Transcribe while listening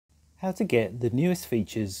How to get the newest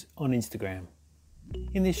features on Instagram.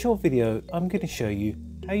 In this short video, I'm going to show you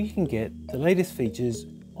how you can get the latest features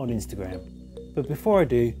on Instagram. But before I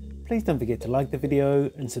do, please don't forget to like the video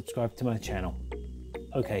and subscribe to my channel.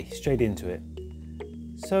 Okay, straight into it.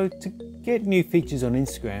 So to get new features on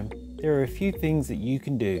Instagram, there are a few things that you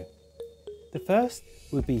can do. The first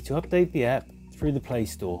would be to update the app through the Play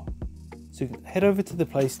Store. So head over to the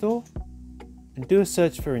Play Store and do a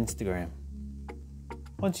search for Instagram.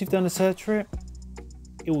 Once you've done a search for it,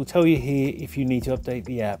 it will tell you here if you need to update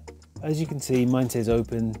the app. As you can see, mine says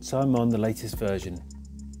open, so I'm on the latest version.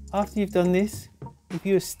 After you've done this, if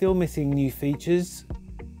you are still missing new features,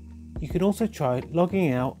 you can also try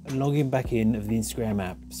logging out and logging back in of the Instagram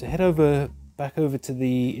app. So head back over to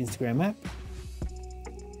the Instagram app,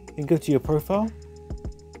 then go to your profile,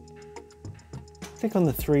 click on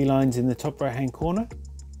the three lines in the top right hand corner,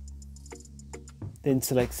 then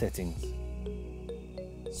select settings.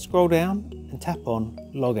 Scroll down and tap on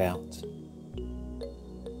log out.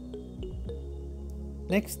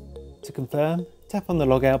 Next, to confirm, tap on the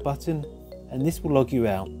log out button and this will log you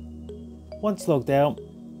out. Once logged out,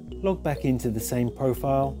 log back into the same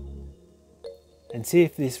profile and see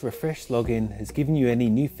if this refreshed login has given you any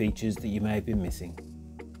new features that you may have been missing.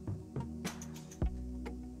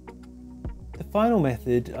 The final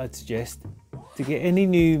method I'd suggest to get any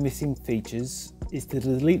new missing features is to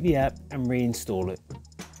delete the app and reinstall it.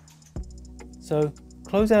 So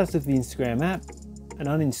close out of the Instagram app and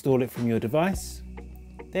uninstall it from your device.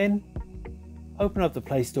 Then open up the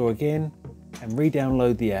Play Store again and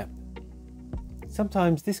re-download the app.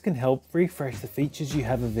 Sometimes this can help refresh the features you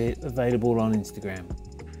have available on Instagram.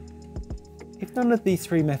 If none of these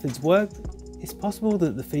three methods work, it's possible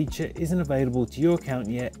that the feature isn't available to your account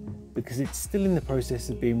yet because it's still in the process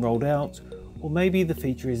of being rolled out, or maybe the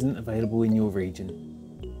feature isn't available in your region.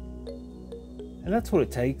 And that's what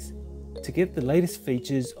it takes to get the latest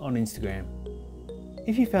features on Instagram.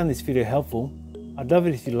 If you found this video helpful, I'd love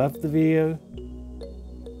it if you liked the video.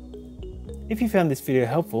 If you found this video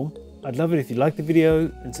helpful, I'd love it if you liked the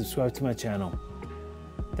video and subscribe to my channel.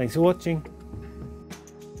 Thanks for watching.